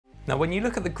Now, when you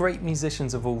look at the great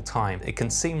musicians of all time, it can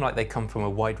seem like they come from a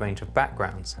wide range of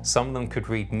backgrounds. Some of them could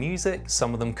read music,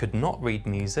 some of them could not read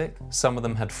music, some of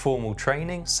them had formal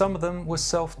training, some of them were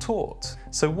self-taught.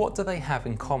 So what do they have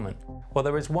in common? Well,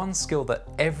 there is one skill that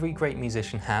every great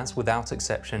musician has without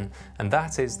exception, and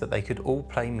that is that they could all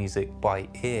play music by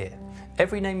ear.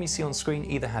 Every name you see on screen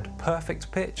either had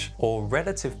perfect pitch or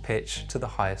relative pitch to the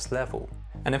highest level.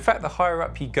 And in fact, the higher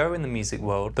up you go in the music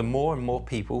world, the more and more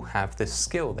people have this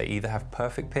skill. They either have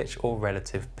perfect pitch or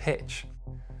relative pitch.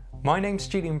 My name's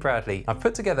Julian Bradley. I've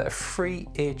put together a free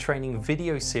ear training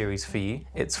video series for you.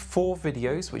 It's 4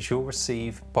 videos which you'll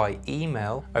receive by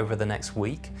email over the next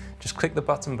week. Just click the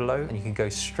button below and you can go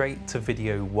straight to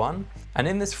video 1. And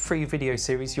in this free video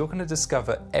series, you're going to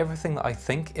discover everything that I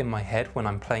think in my head when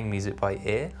I'm playing music by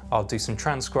ear. I'll do some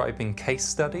transcribing case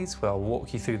studies where I'll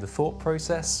walk you through the thought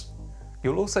process.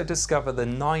 You'll also discover the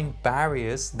 9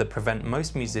 barriers that prevent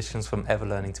most musicians from ever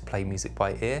learning to play music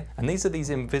by ear. And these are these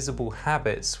invisible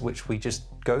habits which we just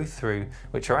go through,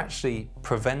 which are actually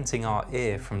preventing our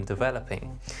ear from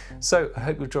developing. So I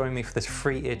hope you'll join me for this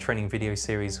free ear training video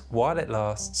series while it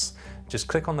lasts. Just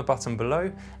click on the button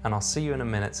below and I'll see you in a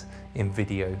minute in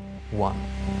video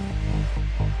 1.